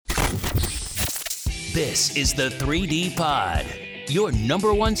This is the 3D Pod, your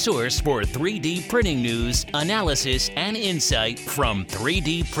number one source for 3D printing news, analysis, and insight from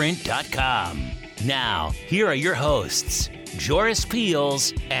 3dprint.com. Now, here are your hosts, Joris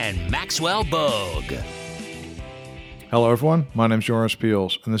Peels and Maxwell Bogue. Hello, everyone. My name's Joris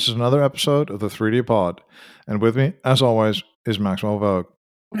Peels, and this is another episode of the 3D Pod. And with me, as always, is Maxwell Bogue.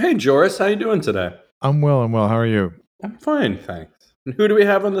 Hey, Joris. How you doing today? I'm well. How are you? I'm fine, thanks. And who do we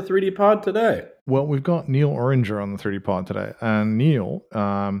have on the 3D Pod today? Well, we've got Neil Oringer on the 3D Pod today. And Neil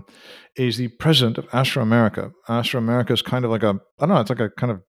is the president of Astra America. Astra America is kind of like it's like a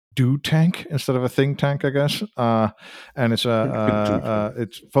kind of do tank instead of a think tank, I guess. And it's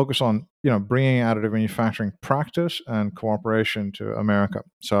it's focused on bringing additive manufacturing practice and cooperation to America.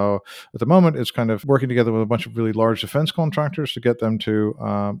 So at the moment, it's kind of working together with a bunch of really large defense contractors to get them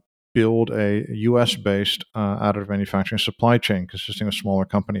to build a U.S.-based additive manufacturing supply chain consisting of smaller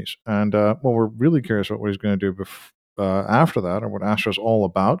companies. And we're really curious what he's going to do after that, or what Astra is all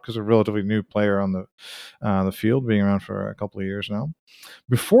about, because they're a relatively new player on the field, being around for a couple of years now.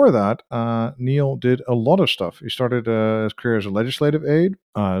 Before that, Neil did a lot of stuff. He started his career as a legislative aide,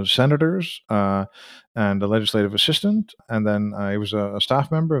 senators, and a legislative assistant, and then he was a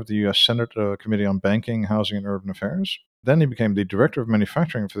staff member of the U.S. Senate Committee on Banking, Housing, and Urban Affairs. Then he became the director of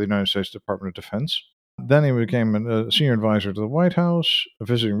manufacturing for the United States Department of Defense. Then he became a senior advisor to the White House, a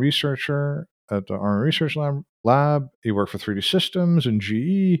visiting researcher at the Army Research Lab. He worked for 3D Systems and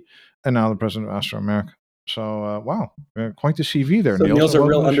GE, and now the president of Astra America. So, wow, quite the CV there, so Neil. Neil's a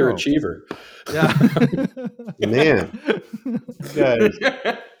real underachiever. Yeah. Man, guys,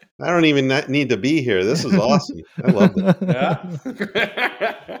 I don't even need to be here. This is awesome. I love it.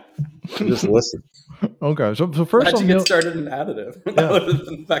 Yeah. Just listen. Okay, so first How'd off, you Neil, get started in additive? Yeah. Other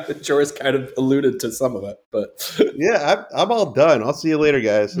than the fact that Joris kind of alluded to some of it, but Yeah, I'm all done. I'll see you later,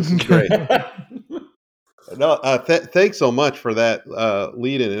 guys. This is great. No, thanks so much for that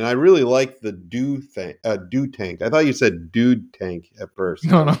lead in, and I really like the do tank. I thought you said dude tank at first.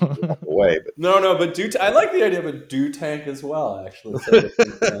 No. Away, but no, but I like the idea of a do tank as well. Actually, take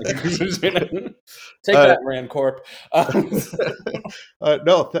that, Rand Corp.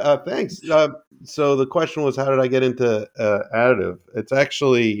 Thanks. So the question was, how did I get into additive?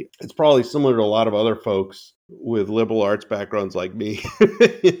 It's probably similar to a lot of other folks with liberal arts backgrounds like me.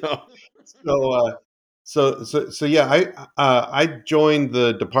 So yeah, I joined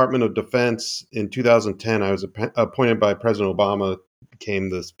the Department of Defense in 2010. I was appointed by President Obama, became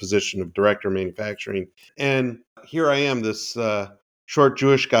this position of director of manufacturing, and here I am, this short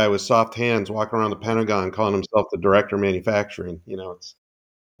Jewish guy with soft hands, walking around the Pentagon, calling himself the director of manufacturing.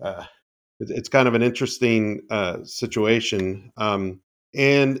 It's kind of an interesting situation,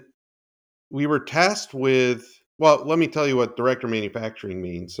 and we were tasked with. Well, let me tell you what director of manufacturing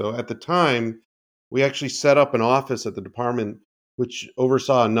means. So at the time, we actually set up an office at the department which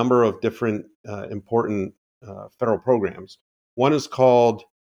oversaw a number of different important federal programs. One is called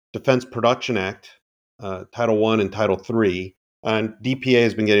Defense Production Act, Title I and Title III. And DPA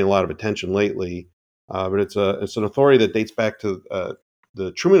has been getting a lot of attention lately, but it's an authority that dates back to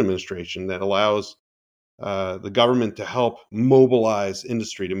the Truman administration that allows the government to help mobilize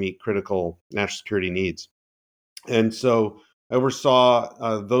industry to meet critical national security needs. And so I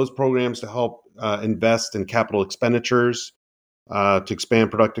oversaw those programs to help invest in capital expenditures to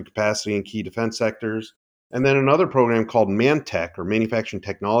expand productive capacity in key defense sectors. And then another program called ManTech, or Manufacturing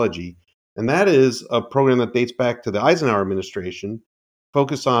Technology. And that is a program that dates back to the Eisenhower administration,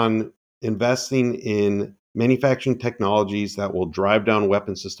 focused on investing in manufacturing technologies that will drive down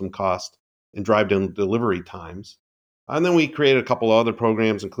weapon system cost and drive down delivery times. And then we created a couple of other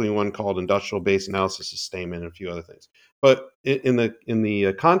programs, including one called Industrial Base Analysis Sustainment and a few other things. But in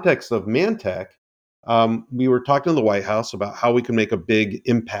the context of ManTech, we were talking to the White House about how we can make a big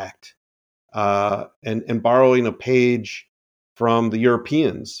impact, and borrowing a page from the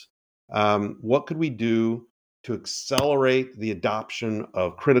Europeans. What could we do to accelerate the adoption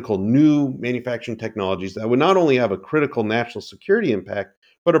of critical new manufacturing technologies that would not only have a critical national security impact,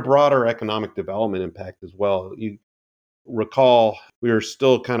 but a broader economic development impact as well? You recall, we were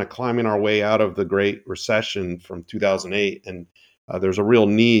still kind of climbing our way out of the Great Recession from 2008, and there's a real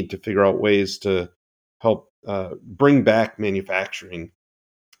need to figure out ways to help bring back manufacturing.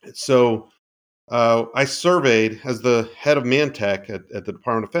 So I surveyed, as the head of ManTech at the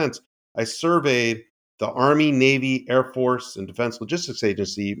Department of Defense, I surveyed the Army, Navy, Air Force, and Defense Logistics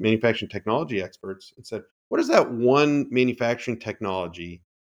Agency manufacturing technology experts and said, what is that one manufacturing technology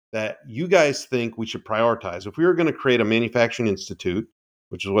that you guys think we should prioritize? If we were going to create a manufacturing institute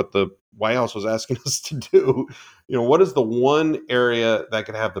which is what the White House was asking us to do. What is the one area that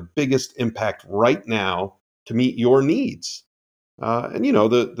could have the biggest impact right now to meet your needs? And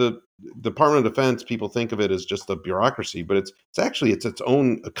the Department of Defense, people think of it as just a bureaucracy, but it's its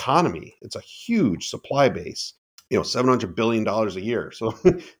own economy. It's a huge supply base. $700 billion a year.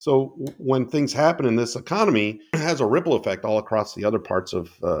 So when things happen in this economy, it has a ripple effect all across the other parts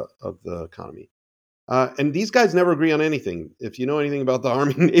of the economy. And these guys never agree on anything. If you know anything about the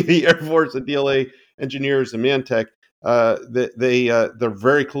Army, Navy, Air Force, and DLA engineers and Mantech, they're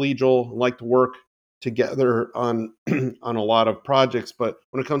very collegial, like to work together on on a lot of projects. But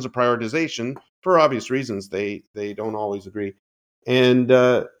when it comes to prioritization, for obvious reasons, they don't always agree. And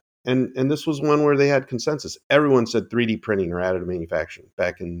this was one where they had consensus. Everyone said 3D printing or additive manufacturing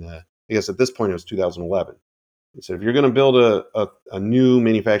back in, I guess at this point it was 2011. They said, if you're going to build a new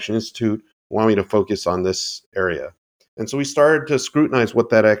manufacturing institute, I want me to focus on this area. And so we started to scrutinize what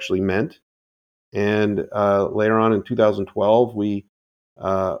that actually meant. And later on in 2012, we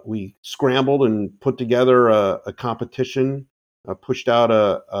scrambled and put together a competition, pushed out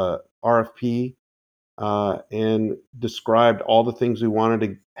a RFP, and described all the things we wanted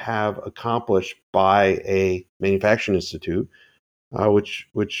to have accomplished by a manufacturing institute, which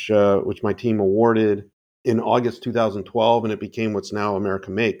my team awarded in August 2012, and it became what's now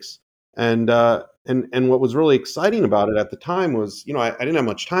America Makes. And what was really exciting about it at the time was, I didn't have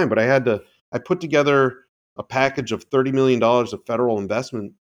much time, but I put together a package of $30 million of federal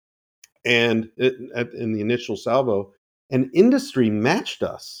investment, and in the initial salvo, and industry matched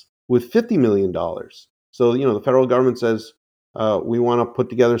us with $50 million. So, the federal government says, we want to put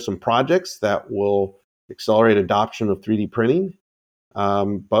together some projects that will accelerate adoption of 3D printing.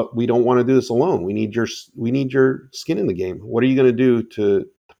 But we don't want to do this alone. We need your skin in the game. What are you going to do to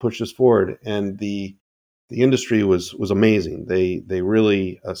push this forward? And the industry was amazing. They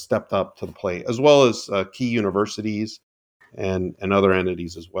really stepped up to the plate, as well as key universities and other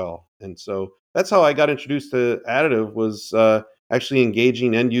entities as well. And so that's how I got introduced to additive, was actually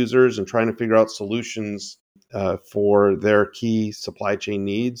engaging end users and trying to figure out solutions for their key supply chain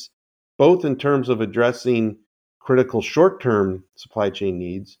needs, both in terms of addressing critical short-term supply chain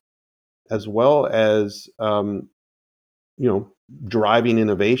needs, as well as driving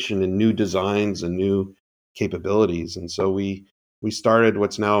innovation and new designs and new capabilities. And so we started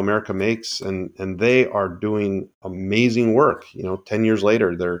what's now America Makes, and they are doing amazing work. 10 years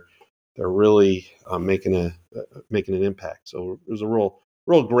later, they're really making an impact. So it was a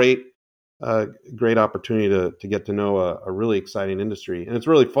real great opportunity to get to know a really exciting industry. And it's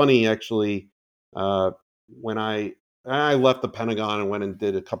really funny, actually. When I left the Pentagon and went and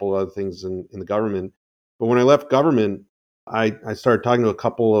did a couple of other things in the government. But when I left government, I started talking to a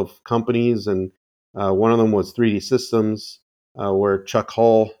couple of companies, and one of them was 3D Systems, where Chuck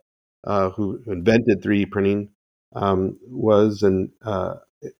Hull, who invented 3D printing, was, and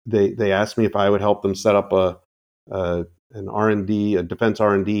they asked me if I would help them set up an R&D, a defense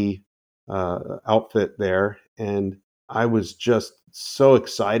R&D outfit there, and I was just so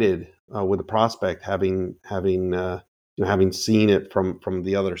excited with the prospect, having seen it from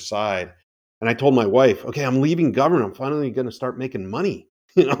the other side. And I told my wife, "Okay, I'm leaving government. I'm finally going to start making money."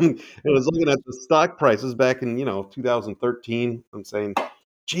 I was looking at the stock prices back in 2013. I'm saying,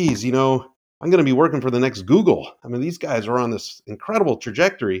 "Geez, I'm going to be working for the next Google." I mean, these guys are on this incredible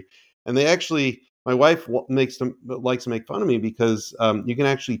trajectory, and they actually, my wife likes to make fun of me because you can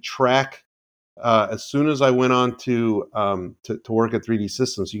actually track. As soon as I went on to work at 3D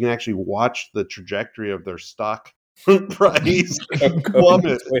Systems, you can actually watch the trajectory of their stock price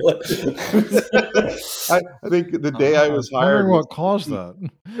plummet. I think the day I was hired, wondering what caused that.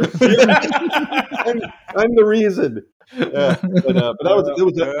 I'm the reason. Yeah, but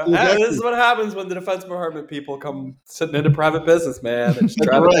that this is what happens when the Defense Department people come sitting into private business, man. They just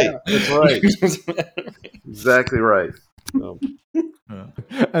drive That's right. Exactly right. So.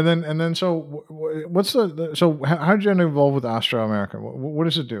 And then so what's how did you get involved with Astra America? What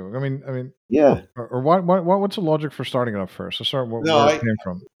does it do? I mean yeah, or what's the logic for starting it up first? To start where it came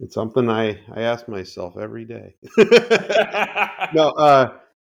from. It's something I ask myself every day. No, I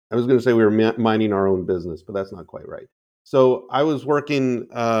was going to say we were minding our own business, but that's not quite right. So I was working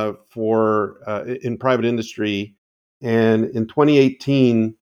in private industry, and in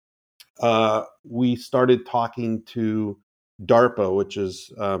 2018 we started talking to DARPA, which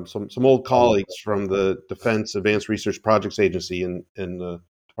is some old colleagues from the Defense Advanced Research Projects Agency in the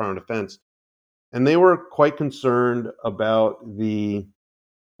Department of Defense, and they were quite concerned about the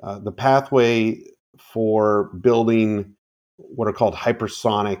pathway for building what are called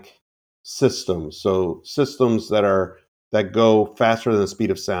hypersonic systems. So systems that are that go faster than the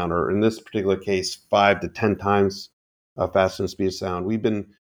speed of sound, or in this particular case, 5 to 10 times faster than the speed of sound. We've been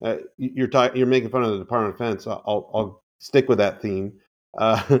you're making fun of the Department of Defense. I'll stick with that theme.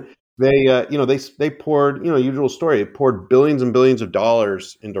 They poured, usual story. It poured billions and billions of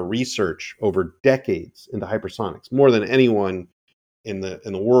dollars into research over decades into hypersonics, more than anyone in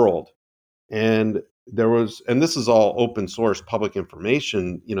the world. And this is all open source public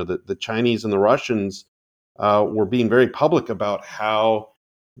information. The Chinese and the Russians were being very public about how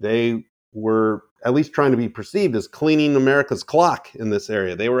they were at least trying to be perceived as cleaning America's clock in this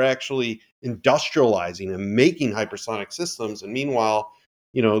area. They were actually industrializing and making hypersonic systems. And meanwhile,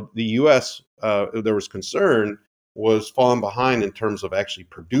 the U.S., there was concern, was falling behind in terms of actually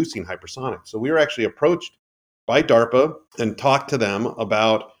producing hypersonics. So we were actually approached by DARPA and talked to them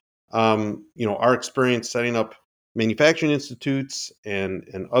about our experience setting up manufacturing institutes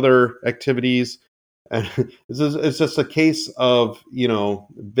and other activities. And it's just a case of,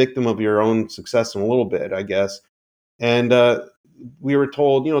 victim of your own success in a little bit, I guess. And we were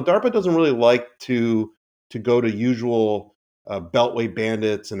told, DARPA doesn't really like to go to usual beltway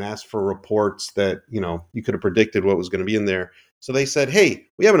bandits and ask for reports that, you could have predicted what was going to be in there. So they said, hey,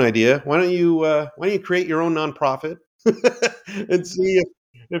 we have an idea. Why don't you create your own nonprofit and see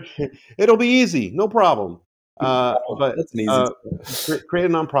if it'll be easy, no problem. But That's an easy create a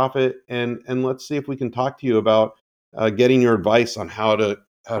nonprofit and let's see if we can talk to you about getting your advice on how to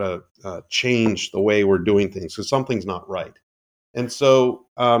change the way we're doing things, because something's not right. And so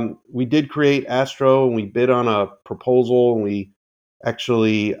we did create Astro, and we bid on a proposal, and we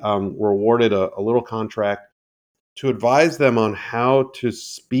actually were awarded a little contract to advise them on how to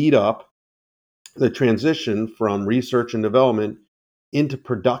speed up the transition from research and development into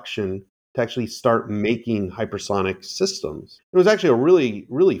production to actually start making hypersonic systems. It was actually a really,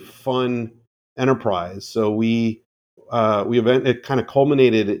 really fun enterprise. So it kind of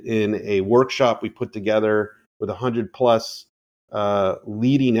culminated in a workshop we put together with 100 plus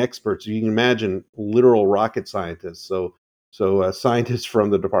leading experts. You can imagine literal rocket scientists. So scientists from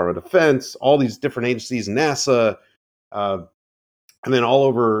the Department of Defense, all these different agencies, NASA, and then all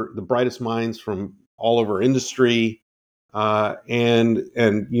over, the brightest minds from all over industry and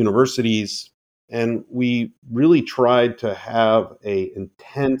universities. And we really tried to have a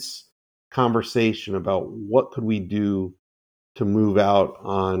intense conversation about what could we do to move out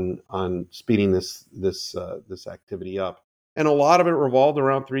on speeding this activity up. And a lot of it revolved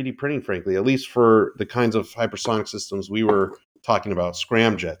around 3D printing, frankly, at least for the kinds of hypersonic systems we were talking about,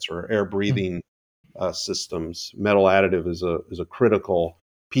 scramjets or air breathing systems. Metal additive is a critical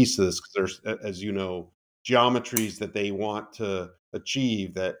piece of this, because there's, as you know, geometries that they want to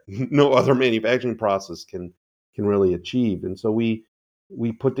achieve that no other manufacturing process can really achieve. And so we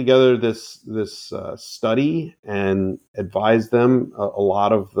put together this study and advised them. A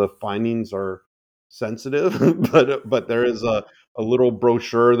lot of the findings are sensitive, but there is a little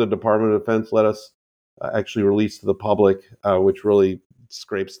brochure the Department of Defense let us actually release to the public, which really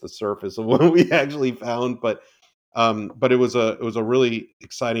scrapes the surface of what we actually found. But it was a really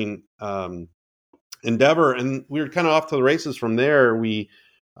exciting endeavor, and we were kind of off to the races from there. We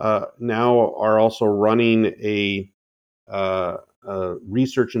now are also running a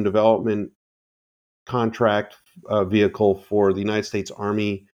research and development contract vehicle for the United States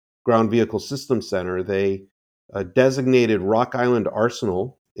Army Ground Vehicle Systems Center. They designated Rock Island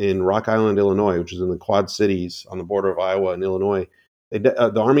Arsenal in Rock Island, Illinois, which is in the Quad Cities on the border of Iowa and Illinois.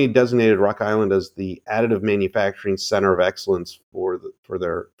 The Army designated Rock Island as the additive manufacturing center of excellence for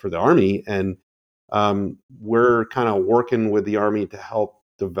the Army, and we're kind of working with the Army to help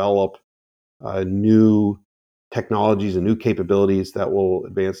develop new technologies and new capabilities that will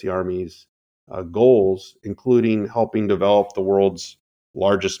advance the Army's goals, including helping develop the world's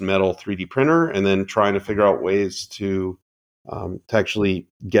largest metal 3D printer, and then trying to figure out ways to actually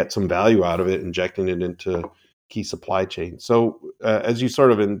get some value out of it, injecting it into key supply chains. So as you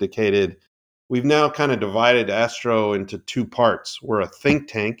sort of indicated, we've now kind of divided Astro into two parts. We're a think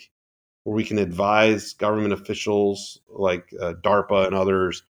tank where we can advise government officials like DARPA and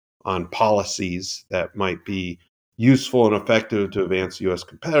others on policies that might be useful and effective to advance U.S.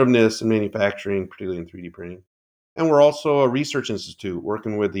 competitiveness in manufacturing, particularly in 3D printing. And we're also a research institute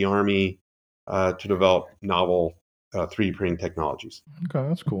working with the Army to develop novel 3D printing technologies. Okay,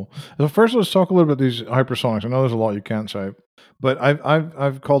 that's cool. So first, let's talk a little bit about these hypersonics. I know there's a lot you can't say, but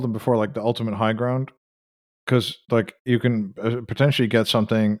I've called them before like the ultimate high ground, because like you can potentially get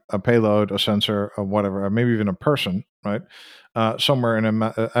something, a payload, a sensor, or whatever, or maybe even a person, right, somewhere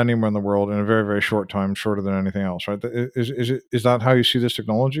anywhere in the world in a very, very short time, shorter than anything else, right? Is that how you see this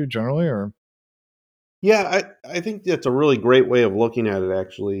technology generally, or? Yeah, I think that's a really great way of looking at it,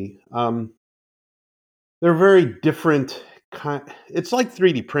 actually. They're very different. It's like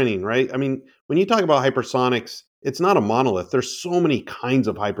 3D printing, right? I mean, when you talk about hypersonics, it's not a monolith. There's so many kinds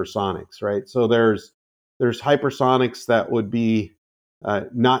of hypersonics, right? So there's hypersonics that would be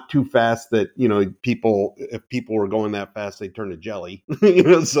not too fast that people if people were going that fast they'd turn to jelly.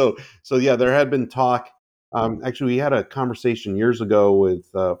 So yeah, there had been talk. Actually, we had a conversation years ago with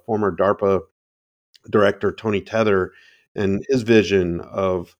former DARPA director Tony Tether and his vision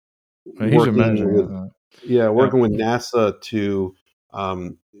of He's working with amazing. Yeah. working with NASA to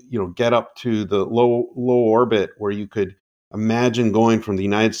get up to the low orbit where you could imagine going from the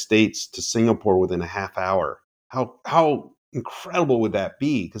United States to Singapore within a half hour. How incredible would that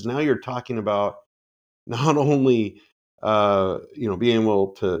be? Because now you're talking about not only being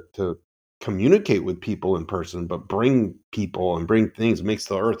able to communicate with people in person, but bring people and bring things. It makes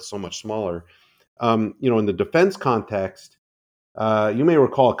the Earth so much smaller. In the defense context, you may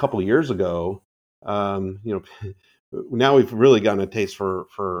recall a couple of years ago, now we've really gotten a taste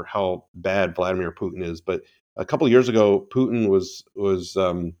for how bad Vladimir Putin is. But a couple of years ago, Putin was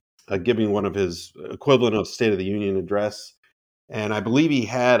giving one of his equivalent of State of the Union address, and I believe he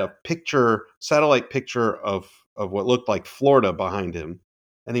had a satellite picture of what looked like Florida behind him,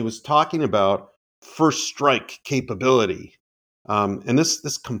 and he was talking about first strike capability, and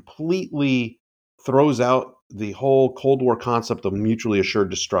this completely throws out the whole Cold War concept of mutually assured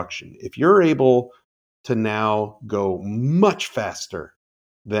destruction. If you're able to now go much faster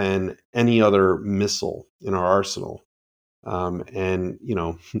than any other missile in our arsenal, and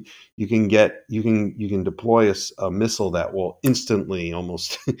you can deploy a missile that will instantly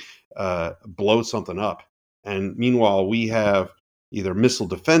almost blow something up. And meanwhile, we have either missile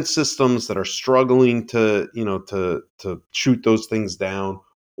defense systems that are struggling to shoot those things down,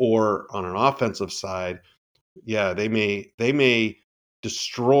 or on an offensive side, yeah, they may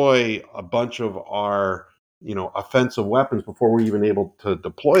destroy a bunch of our offensive weapons before we're even able to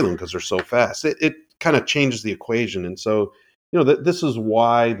deploy them because they're so fast. It kind of changes the equation, and so this is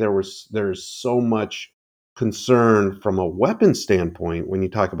why there's so much concern from a weapon standpoint when you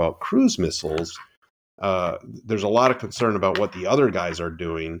talk about cruise missiles. There's a lot of concern about what the other guys are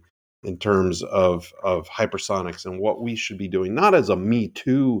doing in terms of hypersonics and what we should be doing, not as a Me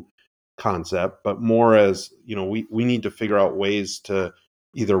Too concept, but more as we need to figure out ways to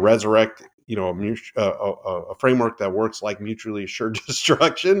either resurrect a framework that works like mutually assured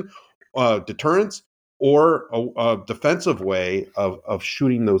destruction, deterrence, or a defensive way of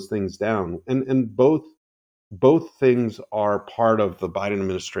shooting those things down. And both things are part of the Biden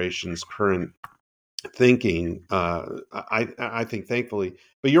administration's current thinking. I think, thankfully.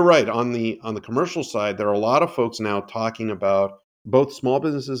 But you're right, on the commercial side, there are a lot of folks now talking about, both small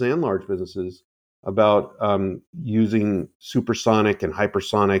businesses and large businesses, about using supersonic and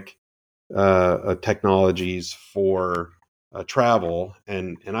hypersonic technologies for travel,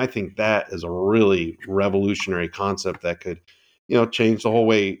 and I think that is a really revolutionary concept that could change the whole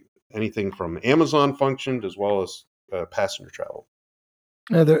way anything from Amazon functioned, as well as passenger travel.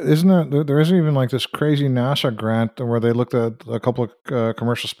 Yeah, there isn't even like this crazy NASA grant where they looked at a couple of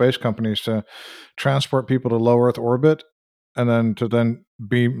commercial space companies to transport people to low Earth orbit, and then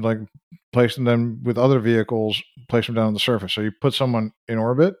be like place them then with other vehicles, place them down on the surface. So you put someone in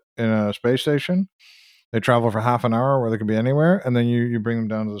orbit in a space station, they travel for half an hour where they could be anywhere, and then you bring them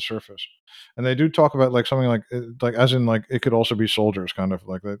down to the surface. And they do talk about like something like as in like it could also be soldiers, kind of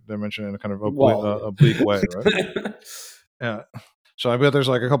like they mentioned in a kind of oblique way, right? Yeah. So I bet there's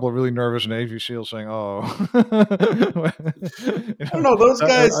like a couple of really nervous Navy SEALs saying, "Oh, I don't know, those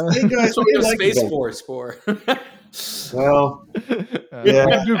guys. That's what we have like Space Force for. Well, yeah,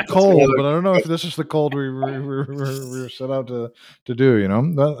 we can do cold, but I don't know if this is the cold we were set out to do.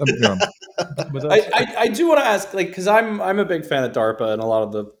 But I do want to ask, like, because I'm a big fan of DARPA and a lot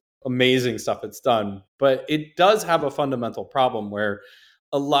of the amazing stuff it's done, but it does have a fundamental problem where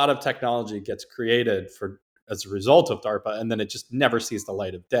a lot of technology gets created as a result of DARPA, and then it just never sees the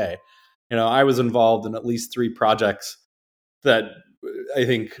light of day. I was involved in at least 3 projects that I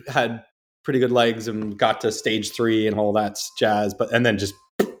think had pretty good legs and got to stage 3 and all that jazz, and then just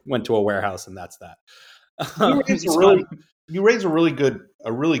went to a warehouse, and that's that. You raise a really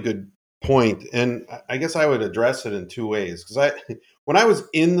good point, and I guess I would address it in 2 ways. Because when I was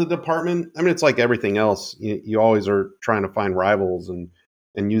in the department, I mean, it's like everything else. You always are trying to find rivals and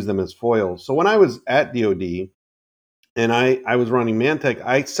use them as foils. So when I was at DoD and I was running Mantech,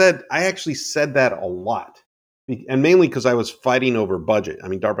 I actually said that a lot, and mainly because I was fighting over budget. I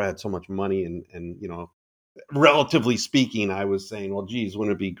mean, DARPA had so much money, and relatively speaking, I was saying, well, geez,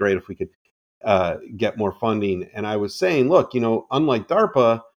 wouldn't it be great if we could? get more funding. And I was saying, look, unlike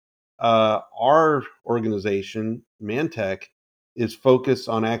DARPA, our organization, Mantech, is focused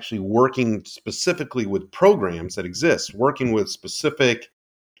on actually working specifically with programs that exist, working with specific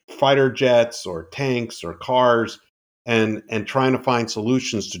fighter jets or tanks or cars, and trying to find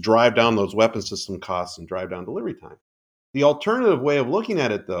solutions to drive down those weapon system costs and drive down delivery time. The alternative way of looking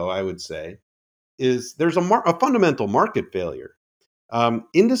at it, though, I would say, is there's a fundamental market failure.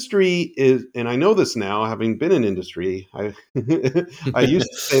 Industry is, and I know this now, having been in industry, I used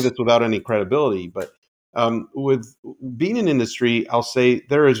to say this without any credibility, but with being in industry, I'll say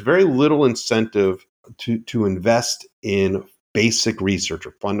there is very little incentive to invest in basic research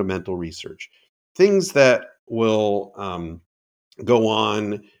or fundamental research, things that will go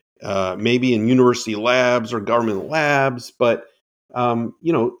on maybe in university labs or government labs, but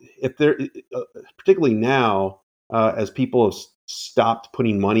if they're particularly now, as people have stopped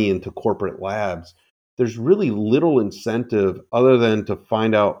putting money into corporate labs, there's really little incentive other than to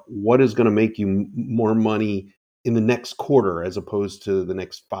find out what is going to make you more money in the next quarter as opposed to the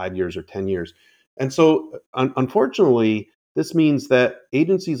next 5 years or 10 years. And so, unfortunately, this means that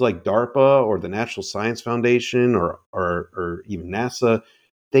agencies like DARPA or the National Science Foundation or even NASA,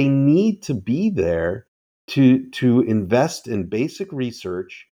 they need to be there to invest in basic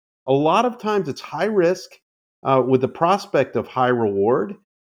research. A lot of times it's high risk with the prospect of high reward.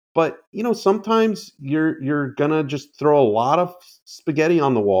 But sometimes you're gonna just throw a lot of spaghetti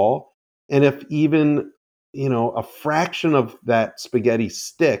on the wall, and if even a fraction of that spaghetti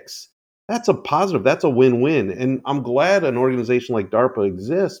sticks, that's a positive. That's a win-win. And I'm glad an organization like DARPA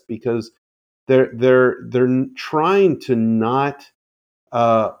exists because they're trying to not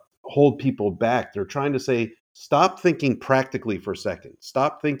hold people back. They're trying to say, stop thinking practically for a second.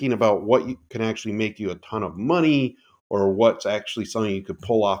 Stop thinking about what can actually make you a ton of money or what's actually something you could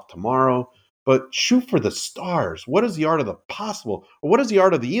pull off tomorrow, but shoot for the stars. What is the art of the possible? Or what is the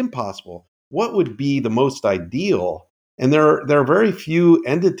art of the impossible? What would be the most ideal? And there are very few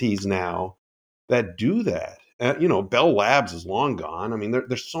entities now that do that. Bell Labs is long gone. I mean,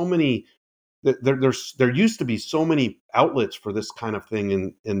 there's so many. There used to be so many outlets for this kind of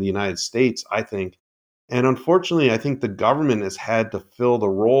thing in the United States, I think. And unfortunately, I think the government has had to fill the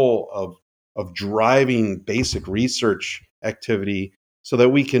role of driving basic research activity so that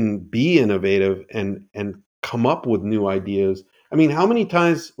we can be innovative and come up with new ideas. I mean, how many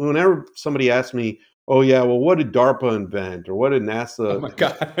times, whenever somebody asks me, "Oh yeah, well, what did DARPA invent, or what did NASA?" Oh my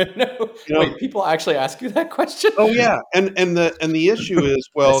God! No. Wait, people actually ask you that question? Oh yeah, and the issue is,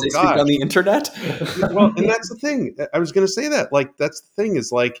 well, As they speak gosh, on the internet. well, and that's the thing. I was going to say that. Like, that's the thing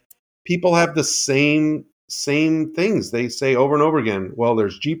is, like, people have the same things they say over and over again. Well,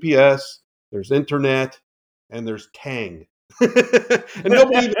 there's GPS, there's internet, and there's Tang, and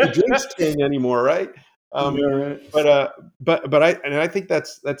nobody even drinks Tang anymore, right? Yeah, right. But I think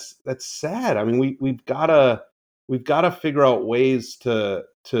that's sad. I mean, we've got to figure out ways to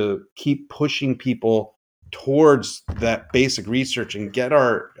keep pushing people towards that basic research and get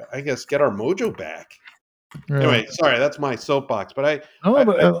our mojo back. Yeah. Anyway, sorry, that's my soapbox, but I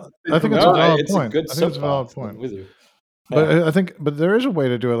think it's a valid It's a point. good I think it's a valid soapbox. I'm point. with you. But there is a way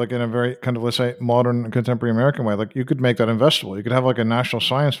to do it, like in a very kind of, let's say, modern contemporary American way. Like, you could make that investable. You could have like a National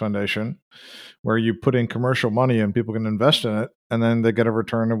Science Foundation where you put in commercial money and people can invest in it, and then they get a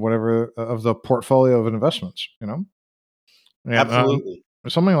return of whatever of the portfolio of investments. And, absolutely.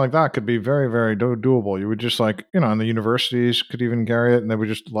 something like that could be very, very doable. You would just and the universities could even carry it, and they would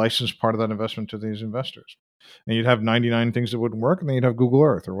just license part of that investment to these investors. And you'd have 99 things that wouldn't work, and then you'd have Google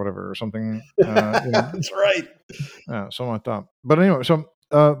Earth or whatever, or something. That's right. Yeah, something like that. But anyway, so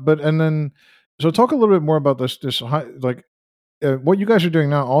talk a little bit more about this what you guys are doing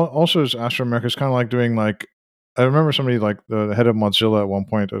now. Also, as Astro America is kind of like doing like, I remember somebody like the head of Mozilla at one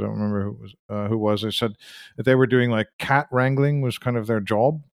point. I don't remember who was. They said that they were doing like cat wrangling was kind of their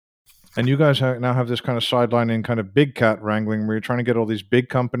job, and you guys now have this kind of sidelining kind of big cat wrangling where you're trying to get all these big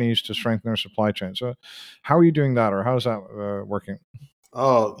companies to strengthen their supply chain. So, how are you doing that, or how is that working?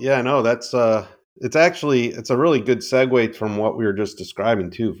 Oh yeah, no, that's it's a really good segue from what we were just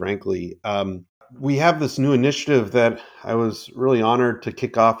describing too. Frankly, we have this new initiative that I was really honored to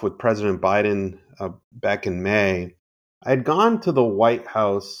kick off with President Biden back in May. I had gone to the White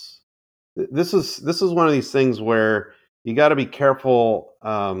House. This is one of these things where you got to be careful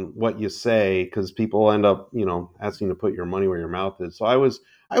what you say because people end up asking to put your money where your mouth is. So I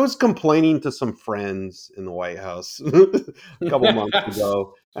was complaining to some friends in the White House a couple months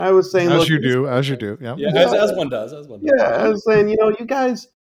ago. And I was saying, as look, you do, yeah, as one does, yeah. I was saying,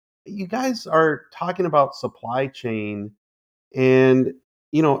 you guys are talking about supply chain, and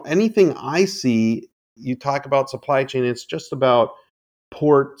anything I see, you talk about supply chain, it's just about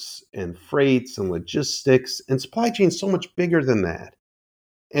ports and freights and logistics, and supply chain is so much bigger than that.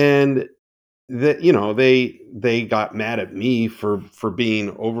 And that they got mad at me for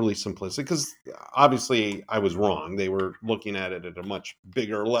being overly simplistic, because obviously I was wrong. They were looking at it at a much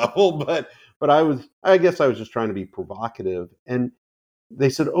bigger level, but I guess I was just trying to be provocative. And they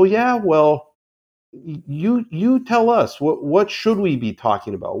said, "Oh yeah, well, you tell us, what should we be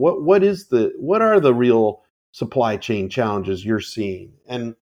talking about? What are the real supply chain challenges you're seeing?"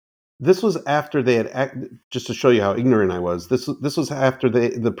 And this was after they had, just to show you how ignorant I was, this was after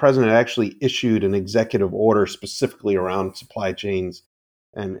the president actually issued an executive order specifically around supply chains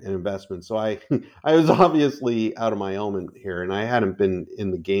and investments. So I I was obviously out of my element here, and I hadn't been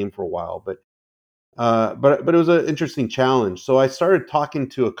in the game for a while, but it was an interesting challenge. So I started talking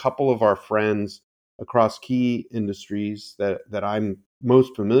to a couple of our friends across key industries that I'm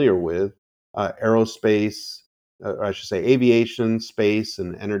most familiar with, aerospace, or I should say aviation, space,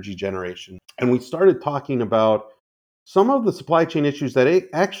 and energy generation. And we started talking about some of the supply chain issues that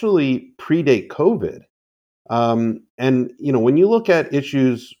actually predate COVID. And when you look at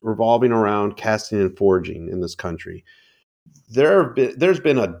issues revolving around casting and forging in this country, there's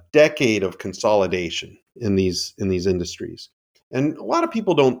been a decade of consolidation in these industries, and a lot of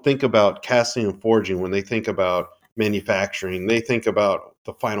people don't think about casting and forging when they think about manufacturing. They think about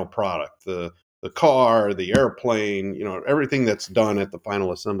the final product, the car, the airplane, everything that's done at the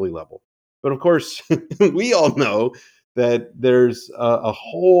final assembly level. But of course, we all know that there's a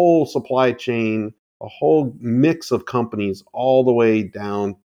whole supply chain, a whole mix of companies all the way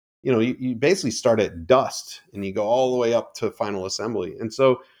down. You basically start at dust and you go all the way up to final assembly. And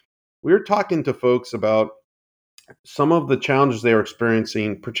so we were talking to folks about some of the challenges they are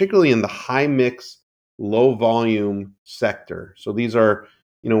experiencing, particularly in the high mix, low volume sector. So these are,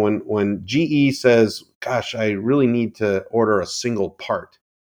 when GE says, "Gosh, I really need to order a single part."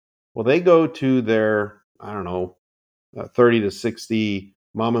 Well, they go to their, I don't know, 30 to 60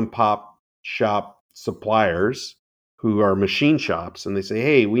 mom and pop shop suppliers who are machine shops, and they say,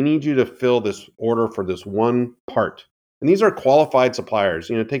 "Hey, we need you to fill this order for this one part." And these are qualified suppliers.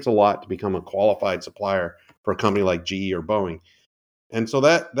 It takes a lot to become a qualified supplier for a company like GE or Boeing. And so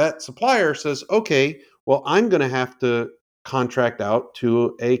that supplier says, "Okay, well, I'm going to have to contract out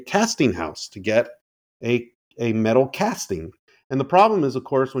to a casting house to get a metal casting." And the problem is, of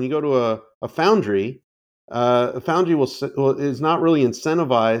course, when you go to a foundry, a foundry is not really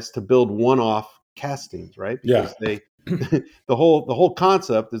incentivized to build one-off castings, right? Because Yeah. the whole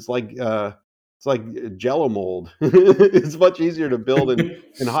concept is like it's like Jello mold. It's much easier to build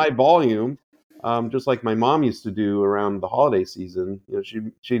in high volume, just like my mom used to do around the holiday season.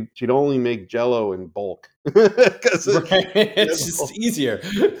 She'd only make Jello in bulk because Right. It's just easier.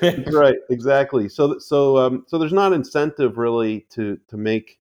 right, exactly. So there's not incentive really to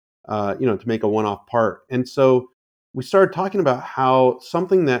make to make a one-off part. And so we started talking about how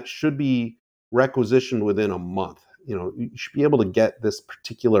something that should be requisitioned within a month, you should be able to get this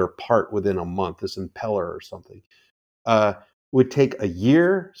particular part within a month, this impeller or something, uh, would take a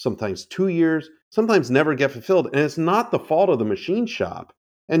year, sometimes 2 years, sometimes never get fulfilled. And it's not the fault of the machine shop.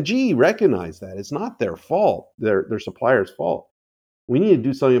 And GE recognized that. It's not their fault, their supplier's fault. We need to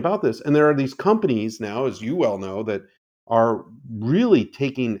do something about this. And there are these companies now, as you well know, that are really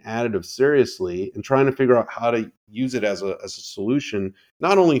taking additive seriously and trying to figure out how to use it as a solution,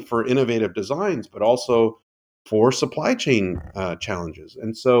 not only for innovative designs, but also for supply chain challenges.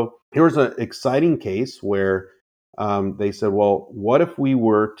 And so here was an exciting case where they said, well, what if we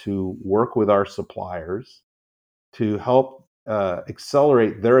were to work with our suppliers to help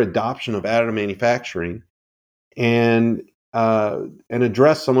accelerate their adoption of additive manufacturing and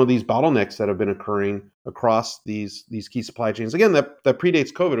address some of these bottlenecks that have been occurring across these key supply chains. Again, that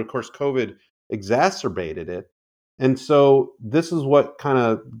predates COVID. Of course, COVID exacerbated it, and so this is what kind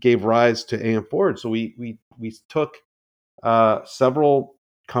of gave rise to AM Forward. So we took several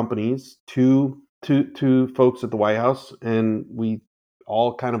companies to folks at the White House, and we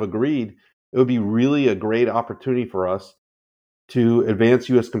all kind of agreed it would be really a great opportunity for us to advance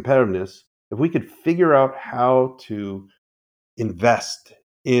U.S. competitiveness if we could figure out how to invest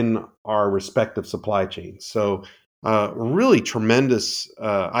in our respective supply chains. So really tremendous,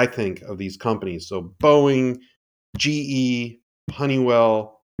 I think, of these companies. So Boeing, GE,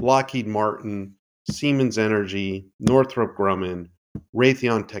 Honeywell, Lockheed Martin, Siemens Energy, Northrop Grumman,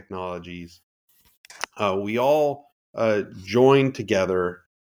 Raytheon Technologies. We all joined together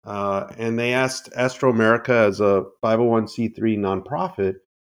and they asked Astro America as a 501c3 nonprofit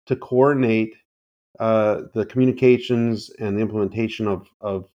to coordinate the communications and the implementation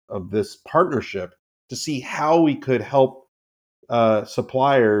of this partnership to see how we could help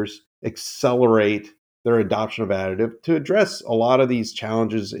suppliers accelerate their adoption of additive to address a lot of these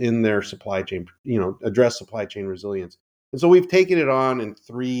challenges in their supply chain, address supply chain resilience. And so we've taken it on in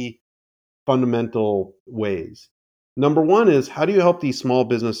three fundamental ways. Number one is, how do you help these small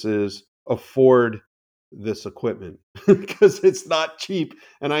businesses afford this equipment? Because it's not cheap.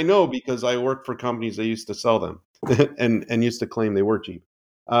 And I know, because I worked for companies that used to sell them and used to claim they were cheap.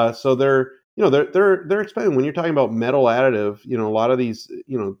 So they're expensive. When you're talking about metal additive, a lot of these,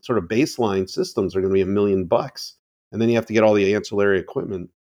 sort of baseline systems are going to be $1 million, and then you have to get all the ancillary equipment.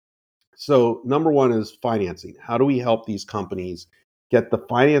 So number one is financing. How do we help these companies get the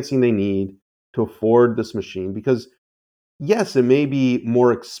financing they need to afford this machine? Because yes, it may be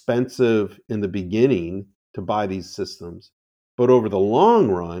more expensive in the beginning to buy these systems, but over the long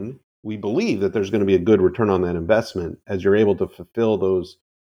run, we believe that there's going to be a good return on that investment as you're able to fulfill those,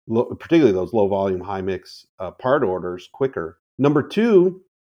 particularly those low volume, high mix part orders quicker. Number two,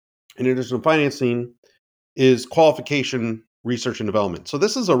 in addition to financing, is qualification, research, and development. So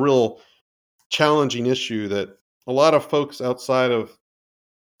this is a real challenging issue that a lot of folks outside of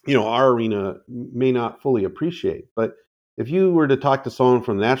our arena may not fully appreciate. But if you were to talk to someone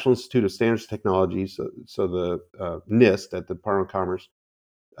from the National Institute of Standards and Technology, so the NIST at the Department of Commerce,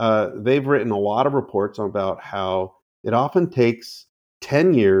 they've written a lot of reports about how it often takes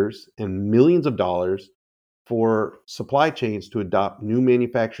 10 years and millions of dollars for supply chains to adopt new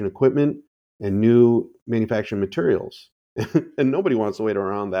manufacturing equipment and new manufacturing materials. And nobody wants to wait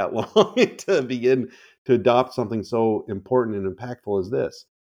around that long to begin to adopt something so important and impactful as this.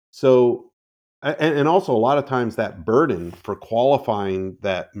 So, and also a lot of times that burden for qualifying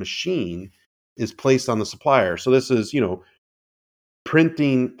that machine is placed on the supplier. So this is, 3D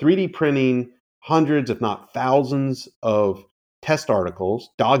printing hundreds, if not thousands of test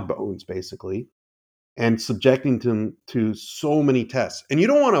articles, dog bones basically, and subjecting them to so many tests. And you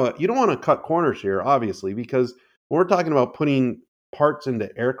don't want to cut corners here, obviously, because when we're talking about putting parts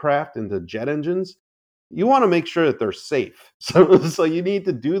into aircraft, into jet engines, you want to make sure that they're safe. So you need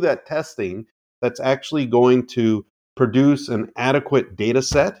to do that testing that's actually going to produce an adequate data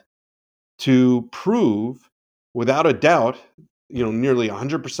set to prove without a doubt, nearly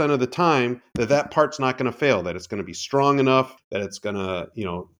 100% of the time, that part's not going to fail, that it's going to be strong enough, that it's going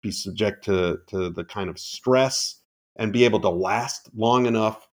to, be subject to the kind of stress and be able to last long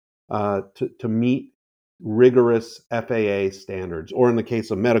enough to meet rigorous FAA standards, or in the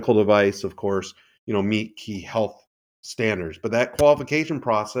case of medical device, of course, meet key health standards. But that qualification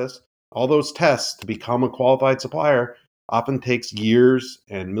process, all those tests to become a qualified supplier, often takes years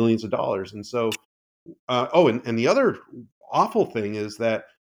and millions of dollars. And so, and the other awful thing is that,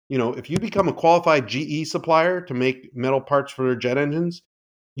 if you become a qualified GE supplier to make metal parts for their jet engines,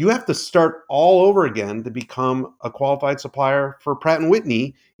 you have to start all over again to become a qualified supplier for Pratt &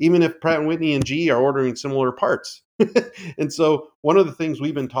 Whitney, even if Pratt & Whitney and GE are ordering similar parts. And so one of the things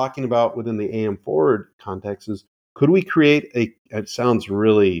we've been talking about within the AM Forward context is, could we create it sounds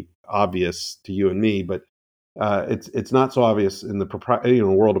really obvious to you and me, but it's not so obvious in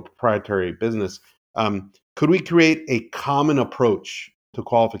the world of proprietary business. Could we create a common approach to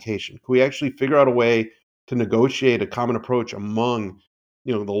qualification? Could we actually figure out a way to negotiate a common approach among,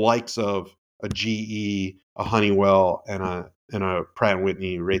 the likes of a GE, a Honeywell, and a Pratt &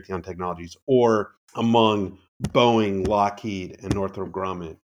 Whitney, Raytheon Technologies, or among Boeing, Lockheed, and Northrop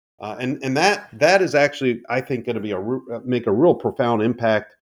Grumman? And that is actually, I think, going to be make a real profound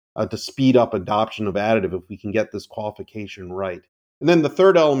impact to speed up adoption of additive if we can get this qualification right. And then the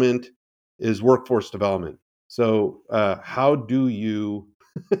third element is workforce development. So how do you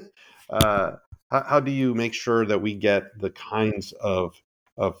how do you make sure that we get the kinds of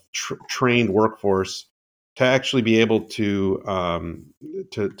trained workforce to actually be able to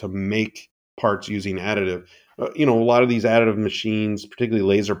make parts using additive? A lot of these additive machines, particularly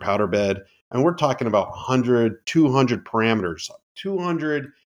laser powder bed, and we're talking about 100, 200 parameters,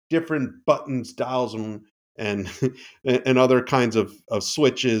 200 different buttons, dials, and and other kinds of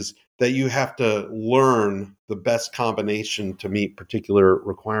switches that you have to learn the best combination to meet particular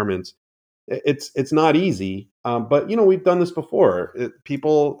requirements. It's not easy, but we've done this before.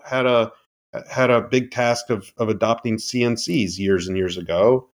 People had a big task of adopting CNCs years and years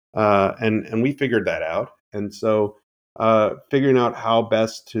ago, and we figured that out. And so, figuring out how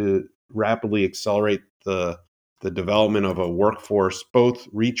best to rapidly accelerate the development of a workforce,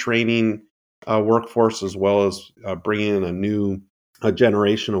 both retraining workforce as well as bringing in a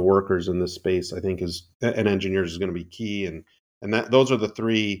generation of workers in this space, I think and engineers is going to be key. And those are the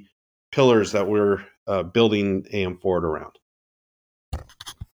three pillars that we're building AM Forward around.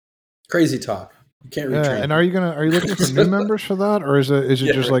 Crazy talk. You can't retrain. And are you looking for new members for that, or is it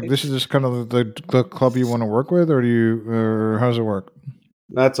Yeah, just right. like this is just kind of the club you want to work with, or how does it work?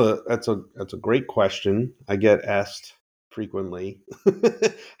 That's a great question. I get asked frequently.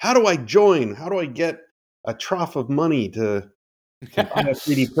 How do I join? How do I get a trough of money to buy a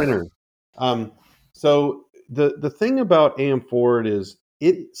 3D printer? So the thing about AM Forward is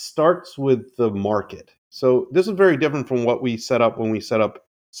it starts with the market. So this is very different from what we set up when we set up,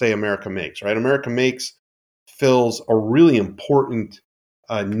 say, America Makes, right? America Makes fills a really important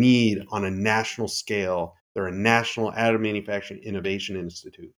need on a national scale. They're a national additive manufacturing innovation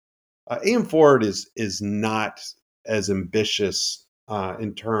institute. AM Forward is not as ambitious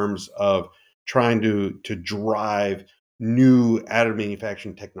in terms of trying to drive new additive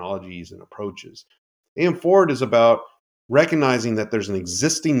manufacturing technologies and approaches. AM Forward is about recognizing that there's an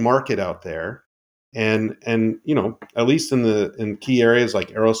existing market out there, and at least in key areas like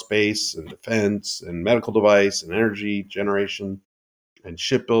aerospace and defense and medical device and energy generation and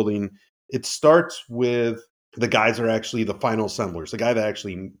shipbuilding, it starts with the guys that are actually the final assemblers, the guy that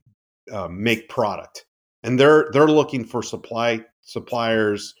actually make product, and they're looking for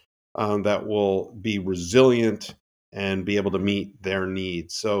suppliers that will be resilient and be able to meet their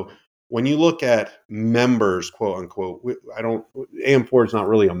needs. So when you look at members, quote unquote, AM Forward is not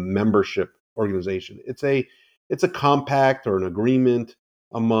really a membership organization. It's a compact or an agreement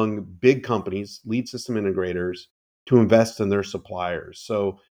among big companies, lead system integrators, to invest in their suppliers.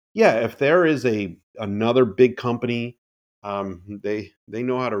 So yeah, if there is another big company, they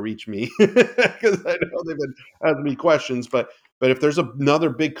know how to reach me because I know they've been asking me questions. But if there's another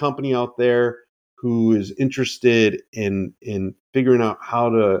big company out there who is interested in figuring out how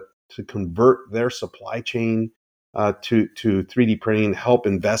to convert their supply chain to 3D printing, help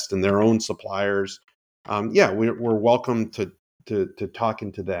invest in their own suppliers, we're welcome to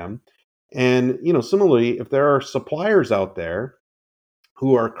talking to them. And similarly, if there are suppliers out there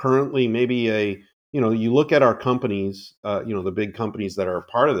who are currently maybe you look at our companies, the big companies that are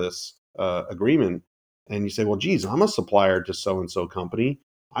part of this agreement, and you say, well, geez, I'm a supplier to so and so company.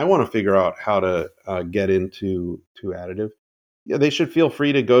 I want to figure out how to get into additive. Yeah, they should feel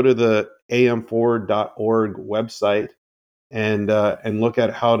free to go to the amforward.org website and look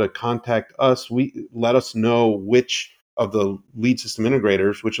at how to contact us. Let us know which of the lead system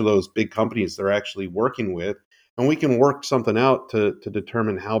integrators, which of those big companies they're actually working with, and we can work something out to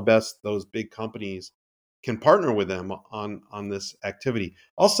determine how best those big companies can partner with them on this activity.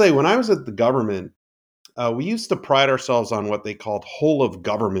 I'll say, when I was at the government, we used to pride ourselves on what they called whole of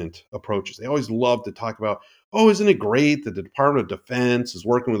government approaches. They always loved to talk about, oh, isn't it great that the Department of Defense is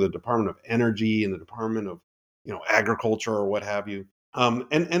working with the Department of Energy and the Department of agriculture or what have you.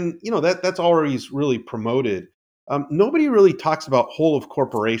 And that's always really promoted. Nobody really talks about whole of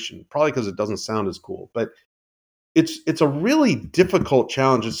corporation, probably because it doesn't sound as cool. But it's a really difficult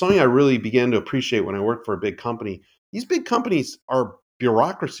challenge. It's something I really began to appreciate when I worked for a big company. These big companies are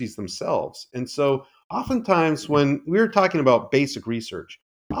bureaucracies themselves, and so oftentimes when we're talking about basic research,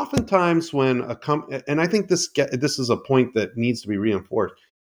 oftentimes when and I think this is a point that needs to be reinforced.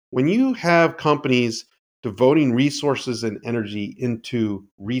 When you have companies devoting resources and energy into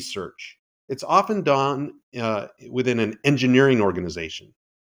research, it's often done within an engineering organization.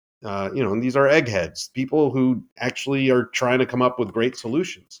 And these are eggheads, people who actually are trying to come up with great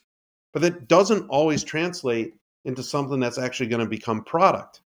solutions. But that doesn't always translate into something that's actually going to become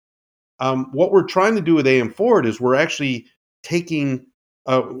product. What we're trying to do with AM Forward is we're actually taking,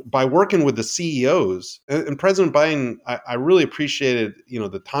 by working with the CEOs, and President Biden, I really appreciated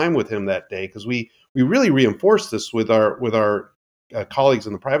the time with him that day, because we really reinforced this with our colleagues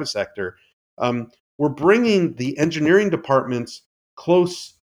in the private sector. We're bringing the engineering departments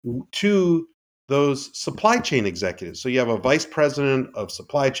close to those supply chain executives. So you have a vice president of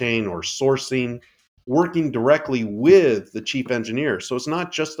supply chain or sourcing working directly with the chief engineer. So it's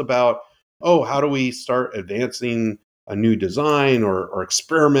not just about, oh, how do we start advancing a new design or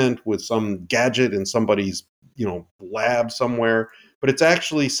experiment with some gadget in somebody's lab somewhere, but it's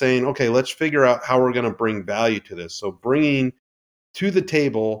actually saying, okay, let's figure out how we're going to bring value to this. So bringing to the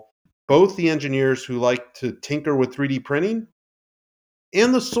table both the engineers who like to tinker with 3D printing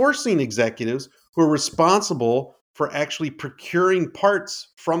and the sourcing executives who are responsible for actually procuring parts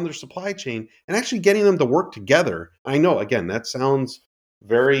from their supply chain and actually getting them to work together. I know, again, that sounds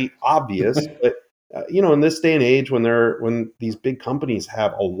very obvious, but in this day and age, when these big companies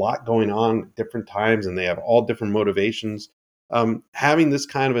have a lot going on at different times and they have all different motivations, having this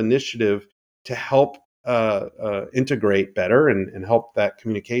kind of initiative to help integrate better and help that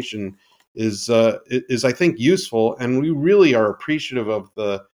communication is I think useful, and we really are appreciative of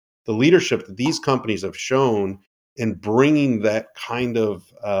the leadership that these companies have shown in bringing that kind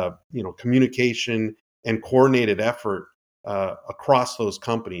of communication and coordinated effort across those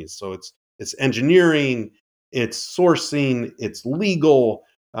companies. So it's engineering, it's sourcing, it's legal.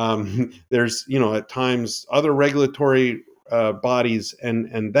 There's at times other regulatory bodies,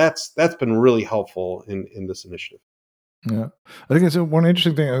 and that's been really helpful in this initiative. Yeah, I think it's one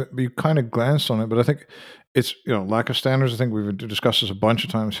interesting thing. You kind of glanced on it, but I think it's lack of standards. I think we've discussed this a bunch of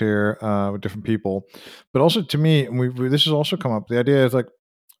times here with different people, but also to me, and this has also come up. The idea is like,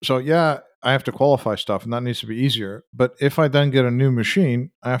 so yeah, I have to qualify stuff, and that needs to be easier. But if I then get a new machine,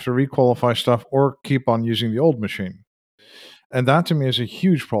 I have to requalify stuff or keep on using the old machine. And that to me is a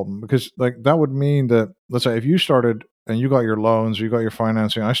huge problem, because like that would mean that, let's say if you started and you got your loans, you got your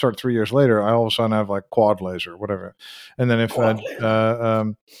financing, I start 3 years later, I all of a sudden have like quad laser, whatever. And then if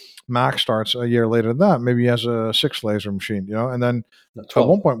Max starts a year later than that, maybe he has a 6 laser machine, and then at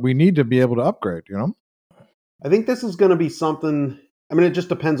one point we need to be able to upgrade, I think this is going to be something, I mean, it just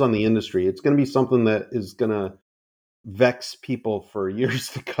depends on the industry. It's going to be something that is going to vex people for years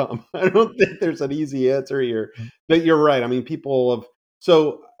to come. I don't think there's an easy answer here, but you're right. I mean, people have.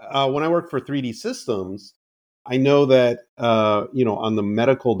 So when I worked for 3D Systems, I know that on the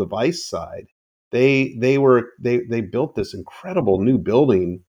medical device side, they built this incredible new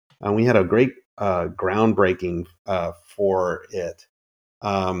building, and we had a great groundbreaking for it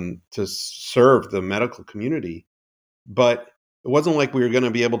to serve the medical community. But it wasn't like we were going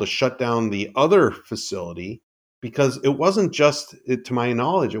to be able to shut down the other facility, because it wasn't just, to my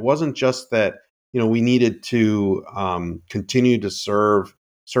knowledge, it wasn't just that we needed to continue to serve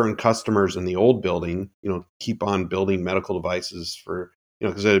certain customers in the old building, keep on building medical devices for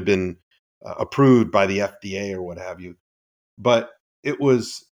because it had been approved by the FDA or what have you. But it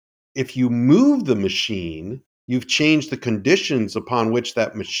was, if you move the machine, you've changed the conditions upon which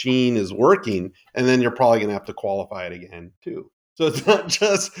that machine is working, and then you're probably going to have to qualify it again too. So it's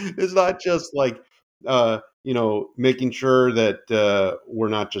not just like making sure that we're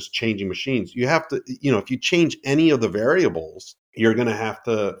not just changing machines. You have to, if you change any of the variables, you're going to have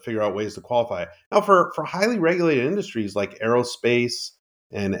to figure out ways to qualify it. Now, for highly regulated industries like aerospace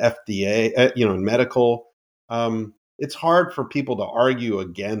and FDA, and medical, it's hard for people to argue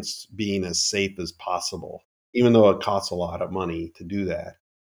against being as safe as possible, even though it costs a lot of money to do that.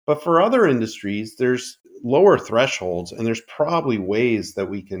 But for other industries, there's lower thresholds, and there's probably ways that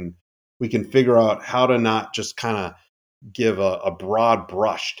we can figure out how to not just kind of give a broad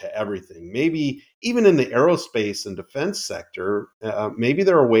brush to everything. Maybe even in the aerospace and defense sector, maybe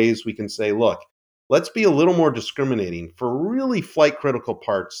there are ways we can say, look, let's be a little more discriminating for really flight critical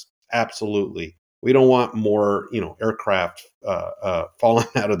parts. Absolutely. We don't want more, aircraft falling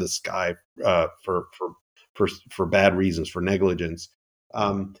out of the sky for bad reasons, for negligence.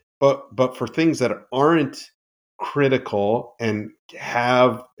 But for things that aren't critical and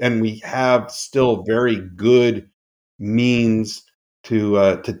we have still very good means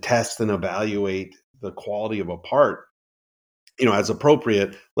to test and evaluate the quality of a part, as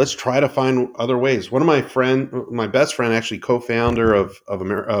appropriate, let's try to find other ways. One of my best friend, actually co-founder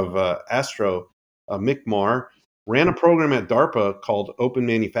of Astro, Mick Marr, ran a program at DARPA called Open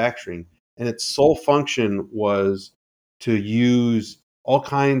Manufacturing, and its sole function was to use all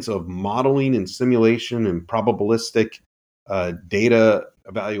kinds of modeling and simulation and probabilistic data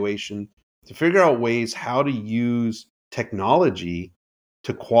evaluation to figure out ways how to use technology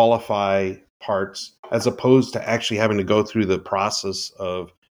to qualify parts, as opposed to actually having to go through the process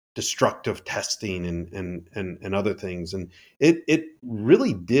of destructive testing and other things. And it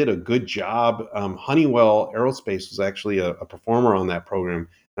really did a good job. Honeywell Aerospace was actually a performer on that program.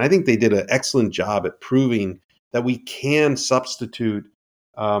 And I think they did an excellent job at proving that we can substitute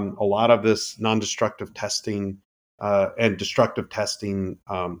a lot of this non-destructive testing and destructive testing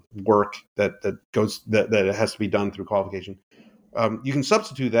work that has to be done through qualification. You can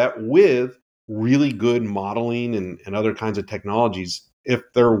substitute that with really good modeling and other kinds of technologies if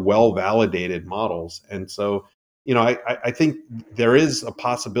they're well validated models. And so, I think there is a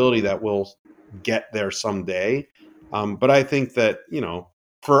possibility that we'll get there someday. But I think that,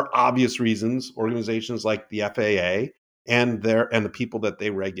 for obvious reasons, organizations like the FAA and the people that they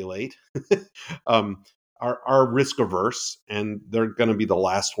regulate are risk averse, and they're going to be the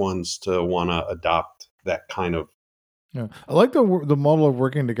last ones to want to adopt that kind of Yeah, I like the model of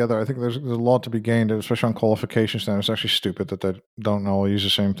working together. I think there's a lot to be gained, especially on qualification standards. It's actually stupid that they don't all use the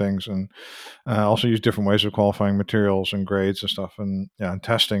same things, and also use different ways of qualifying materials and grades and stuff, and and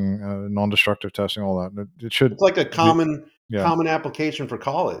testing, non-destructive testing, all that. It should It's like a be, yeah, common application for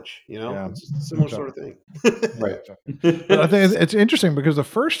college. yeah, It's a similar sort exactly. of thing. Right. But I think it's interesting because the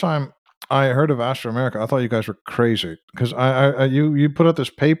first time I heard of Astra America, I thought you guys were crazy because you put out this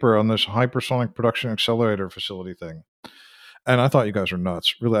paper on this hypersonic production accelerator facility thing. And I thought you guys were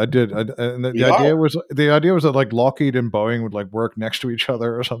nuts. Really, I did. And the We are. the idea was that like Lockheed and Boeing would like work next to each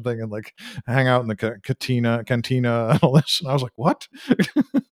other or something, and like hang out in the cantina, and all this. And I was like, what?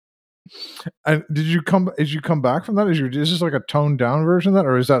 And Did you come back from that? Is this like a toned down version of that,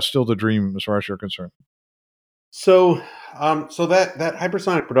 or is that still the dream as far as you're concerned? So, so that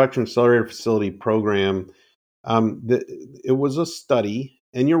hypersonic production accelerator facility program, it was a study,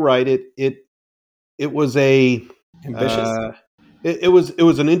 and you're right. It was a Ambitious. uh, it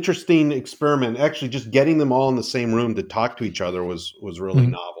was an interesting experiment. Actually, just getting them all in the same room to talk to each other was really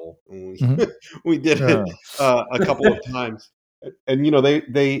Mhm. novel. And Mhm. we did Yeah. it a couple of times, and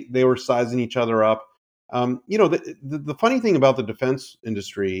they were sizing each other up. The funny thing about the defense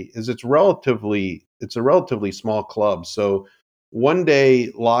industry is it's a relatively small club. So one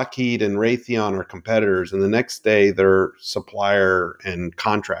day Lockheed and Raytheon are competitors, and the next day they're supplier and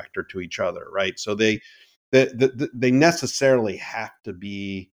contractor to each other, right? So they necessarily have to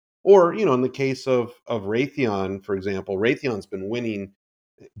be, or in the case of Raytheon, for example, Raytheon's been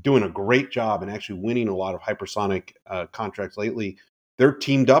doing a great job and actually winning a lot of hypersonic contracts lately. They're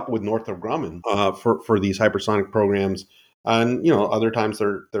teamed up with Northrop Grumman for these hypersonic programs, and other times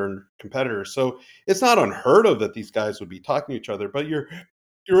they're competitors. So it's not unheard of that these guys would be talking to each other. But you're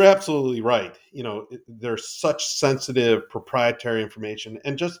absolutely right. There's such sensitive proprietary information,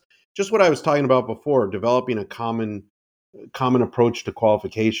 and just what I was talking about before, developing a common approach to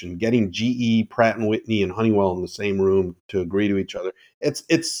qualification, getting GE, Pratt and Whitney, and Honeywell in the same room to agree to each other.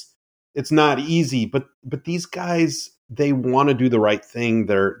 It's not easy, but these guys, they want to do the right thing.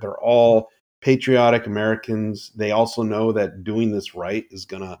 They're all patriotic Americans. They also know that doing this right is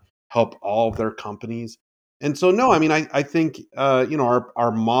going to help all of their companies. And so, no, I mean, I think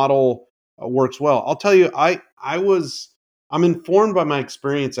our model works well. I'll tell you, I'm informed by my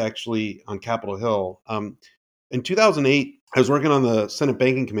experience actually on Capitol Hill. In 2008, I was working on the Senate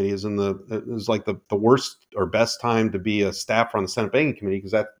Banking Committee. It was like the worst or best time to be a staffer on the Senate Banking Committee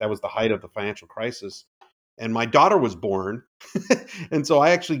because that was the height of the financial crisis. And my daughter was born, and so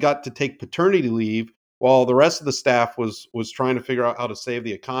I actually got to take paternity leave while the rest of the staff was trying to figure out how to save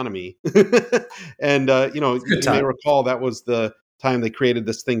the economy. And It's a good you may time. recall that was the time they created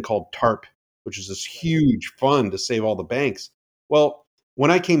this thing called TARP, which is this huge fund to save all the banks. Well,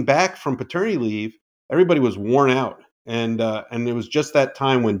 when I came back from paternity leave, everybody was worn out, and it was just that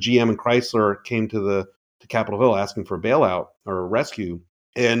time when GM and Chrysler came to Capitol Hill asking for a bailout or a rescue,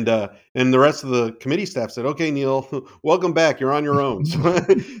 and the rest of the committee staff said, "Okay, Neil, welcome back. You're on your own." So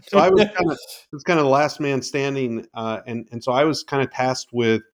I was kind of the last man standing, and so I was kind of tasked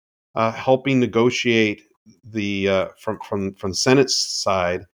with helping negotiate from the Senate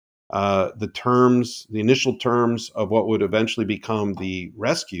side the initial terms of what would eventually become the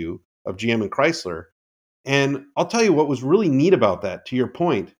rescue of GM and Chrysler. And I'll tell you what was really neat about that, to your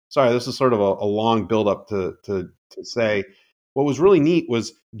point. Sorry, this is sort of a long buildup to say. What was really neat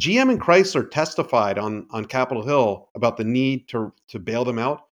was GM and Chrysler testified on Capitol Hill about the need to bail them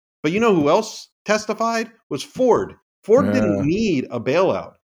out. But you know who else testified? Was Ford. Ford didn't Yeah. need a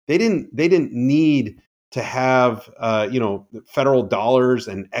bailout. They didn't need to have federal dollars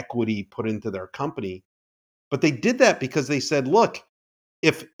and equity put into their company. But they did that because they said, look,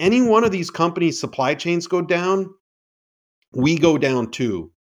 if any one of these companies' supply chains go down, we go down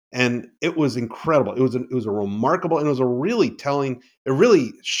too. And it was incredible. It was a remarkable, and it was a really telling. It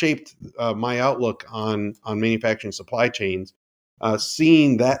really shaped my outlook on manufacturing supply chains.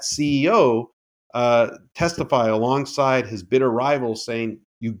 Seeing that CEO testify alongside his bitter rivals, saying,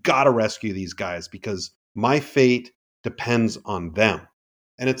 "You got to rescue these guys because my fate depends on them."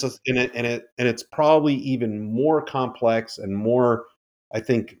 And it's probably even more complex and more, I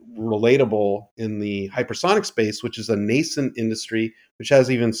think, relatable in the hypersonic space, which is a nascent industry, which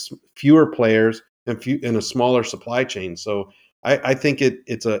has even fewer players and a smaller supply chain. So I think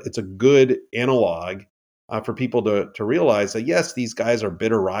it's a good analog for people to realize that yes, these guys are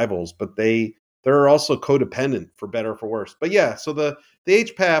bitter rivals, but they're also codependent for better or for worse. But yeah, so the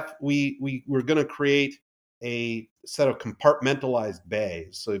HPAF, we're going to create a set of compartmentalized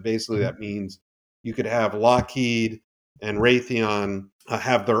bays. So basically, Mhm. that means you could have Lockheed and Raytheon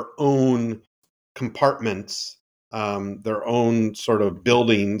have their own compartments their own sort of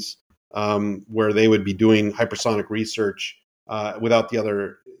buildings where they would be doing hypersonic research without the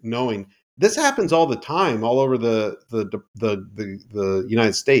other knowing. This happens all the time, all over the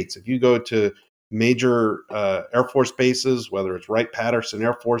United States. If you go to major Air Force bases, whether it's Wright-Patterson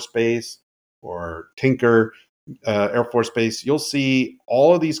Air Force Base or Tinker Air Force Base, you'll see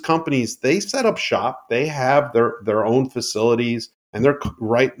all of these companies. They set up shop. They have their own facilities, and they're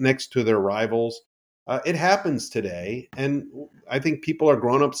right next to their rivals. It happens today, and I think people are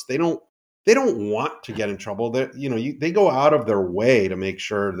grown-ups. They don't want to get in trouble. They go out of their way to make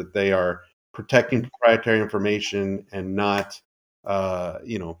sure that they are protecting proprietary information and not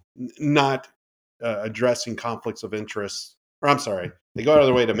addressing conflicts of interest. Or I'm sorry, they go out of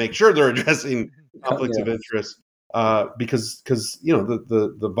their way to make sure they're addressing conflicts of interest because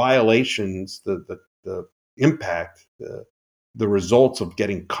the violations, the impact, the results of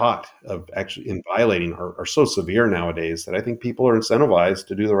getting caught of actually in violating are so severe nowadays that I think people are incentivized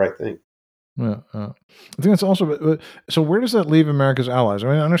to do the right thing. Yeah, I think that's also. So where does that leave America's allies? I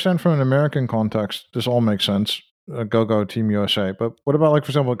mean, I understand from an American context, this all makes sense. Go Team USA. But what about, like, for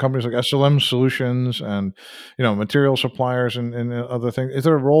example, companies like SLM Solutions and material suppliers and other things? Is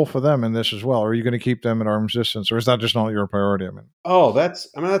there a role for them in this as well? Or are you going to keep them at arm's distance, or is that just not your priority? I mean, that's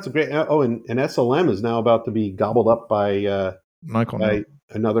a great. Oh, and SLM is now about to be gobbled up by Nikon, by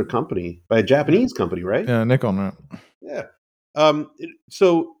another company, by a Japanese company, right? Yeah, Nikon. Right? Yeah.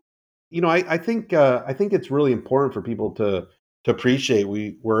 So, I think it's really important for people to appreciate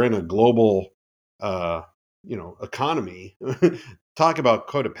we're in a global, economy. Talk about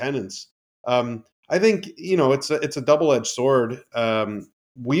codependence. I think it's a double-edged sword.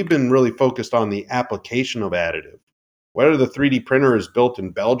 We've been really focused on the application of additive, whether the 3D printer is built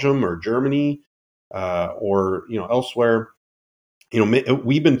in Belgium or Germany or elsewhere.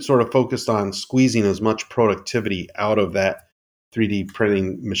 We've been sort of focused on squeezing as much productivity out of that 3D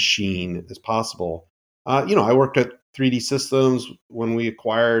printing machine as possible. I worked at 3D Systems when we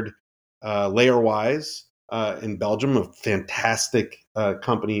acquired LayerWise in Belgium, a fantastic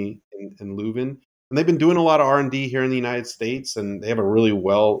company in Leuven, and they've been doing a lot of R&D here in the United States, and they have a really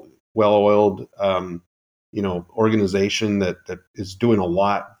well-oiled organization that is doing a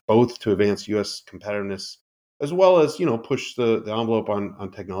lot both to advance U.S. competitiveness as well as push the envelope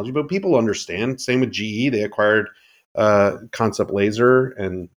on technology. But people understand. Same with GE; they acquired Concept Laser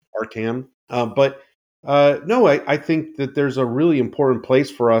and Arcam. No, I think that there's a really important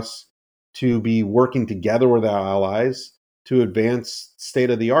place for us to be working together with our allies to advance state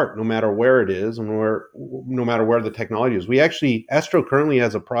of the art, no matter where it is and no matter where the technology is. Astro currently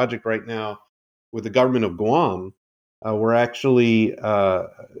has a project right now with the government of Guam. We're actually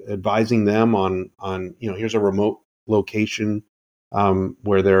advising them on here's a remote location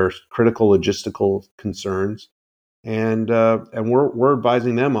where there's critical logistical concerns, and we're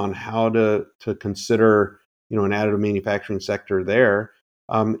advising them on how to consider an additive manufacturing sector there.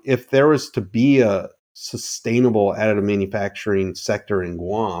 If there was to be a sustainable additive manufacturing sector in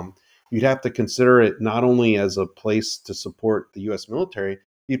Guam, you'd have to consider it not only as a place to support the U.S. military,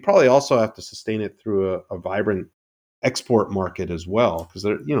 you'd probably also have to sustain it through a vibrant export market as well, because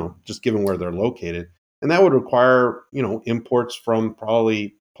they're just given where they're located, and that would require imports from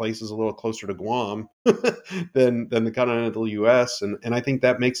probably places a little closer to Guam than the continental U.S. and I think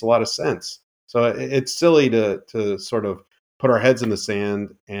that makes a lot of sense. So it's silly to sort of put our heads in the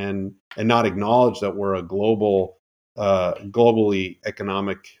sand and not acknowledge that we're a globally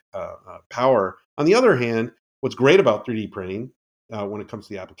economic power. On the other hand, what's great about 3D printing when it comes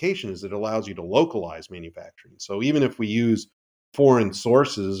to the application is it allows you to localize manufacturing. So even if we use foreign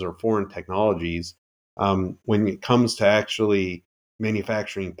sources or foreign technologies, when it comes to actually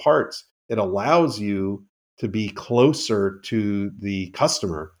manufacturing parts, it allows you to be closer to the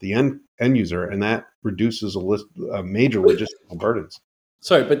customer, the end user, and that reduces a major logistical burdens.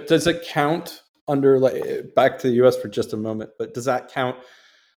 Sorry, but does it count under, like, back to the US for just a moment, but does that count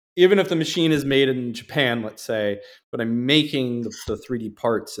even if the machine is made in Japan, let's say, but I'm making the 3D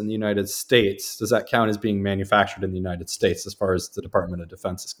parts in the United States? Does that count as being manufactured in the United States as far as the Department of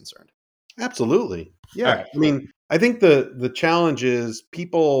Defense is concerned? Absolutely. Yeah. Right. I mean, I think the challenge is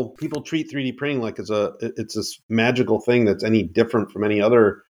people treat 3D printing like it's this magical thing that's any different from any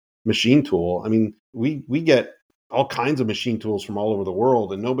other machine tool. I mean, we get all kinds of machine tools from all over the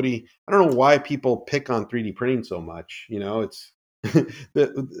world, and I don't know why people pick on 3D printing so much. It's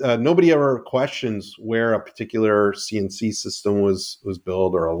nobody ever questions where a particular CNC system was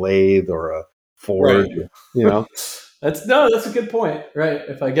built, or a lathe, or a forge. Right. That's a good point, right?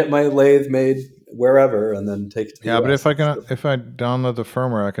 If I get my lathe made wherever and then take it to the US, but if I download the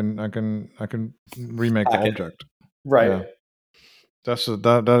firmware, I can remake the object. Right. Yeah.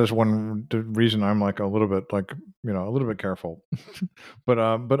 That is one reason I'm like a little bit careful. but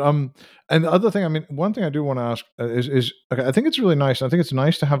and the other thing, I mean, one thing I do want to ask is okay, I think it's really nice. I think it's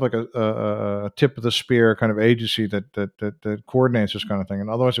nice to have like a tip of the spear kind of agency that coordinates this kind of thing,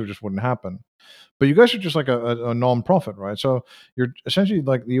 and otherwise it just wouldn't happen. But you guys are just like a non-profit, right? So you're essentially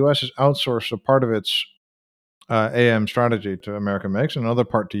like the U.S. has outsourced a part of its AM strategy to American Makes, and another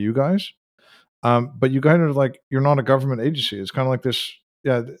part to you guys. But you kind of like you're not a government agency. It's kind of like this.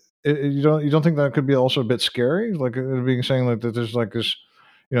 Yeah, you don't think that could be also a bit scary? Like being saying like that there's like this,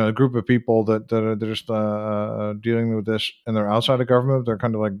 a group of people that are just dealing with this, and they're outside of government. They're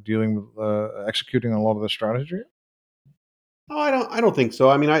kind of like dealing with executing a lot of the strategy. Oh, I don't think so.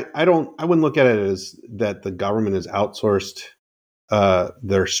 I mean, I wouldn't look at it as that the government has outsourced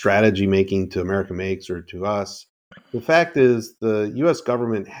their strategy making to American Makes or to us. The fact is, the U.S.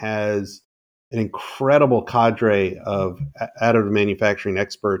 government has an incredible cadre of additive manufacturing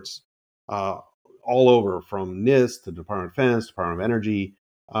experts all over, from NIST to Department of Defense, Department of Energy.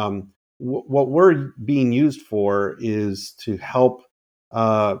 What we're being used for is to help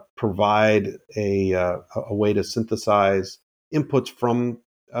provide a way to synthesize inputs from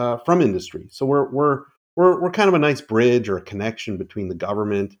industry. So we're kind of a nice bridge or a connection between the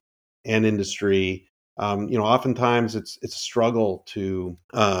government and industry. Oftentimes it's a struggle to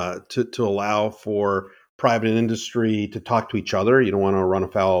allow for private industry to talk to each other. You don't want to run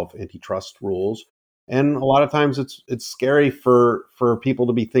afoul of antitrust rules, and a lot of times it's scary for people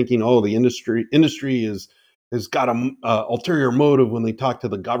to be thinking, oh, the industry has got a ulterior motive when they talk to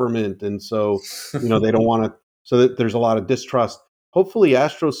the government, and so they don't want to. So that there's a lot of distrust. Hopefully,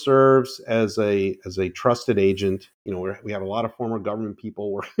 Astro serves as a trusted agent. We have a lot of former government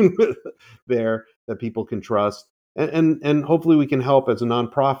people working with there that people can trust, and hopefully we can help as a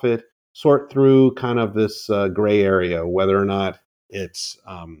nonprofit sort through kind of this gray area, whether or not it's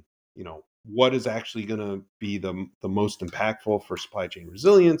what is actually going to be the most impactful for supply chain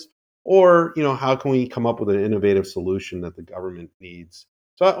resilience, or how can we come up with an innovative solution that the government needs.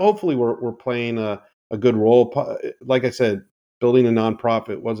 So hopefully we're playing a good role. Like I said, building a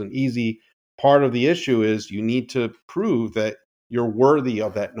nonprofit wasn't easy. Part of the issue is you need to prove that you're worthy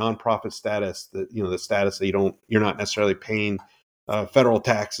of that nonprofit status, that the status that you're not necessarily paying federal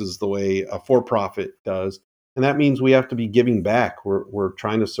taxes the way a for-profit does, and that means we have to be giving back. We're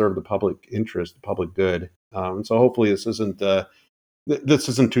trying to serve the public interest, the public good, and so hopefully this isn't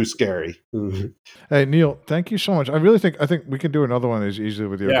too scary. Hey, Neil, thank you so much. I think we can do another one as easily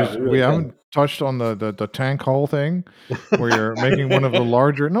with you, because we haven't touched on the tank hull thing, where you're making one of the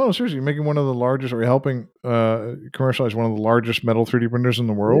larger. No, seriously, you're making one of the largest, or you're helping commercialize one of the largest metal 3D printers in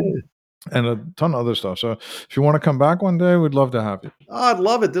the world. Yeah. And a ton of other stuff. So if you want to come back one day, we'd love to have you. Oh, I'd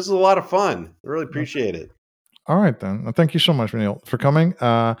love it. This is a lot of fun. I really appreciate it. All right, then. Thank you so much, Neil, for coming.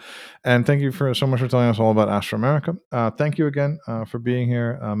 And thank you so much for telling us all about Astro America. Thank you again for being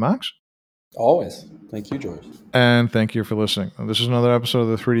here, Max. Always. Thank you, George. And thank you for listening. This is another episode of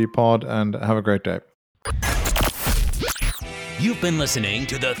the 3D Pod, and have a great day. You've been listening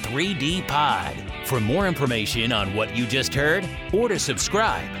to the 3D Pod. For more information on what you just heard, or to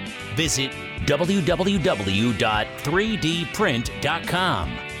subscribe, visit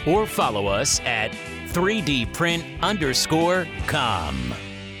www.3dprint.com or follow us at 3dprint_com.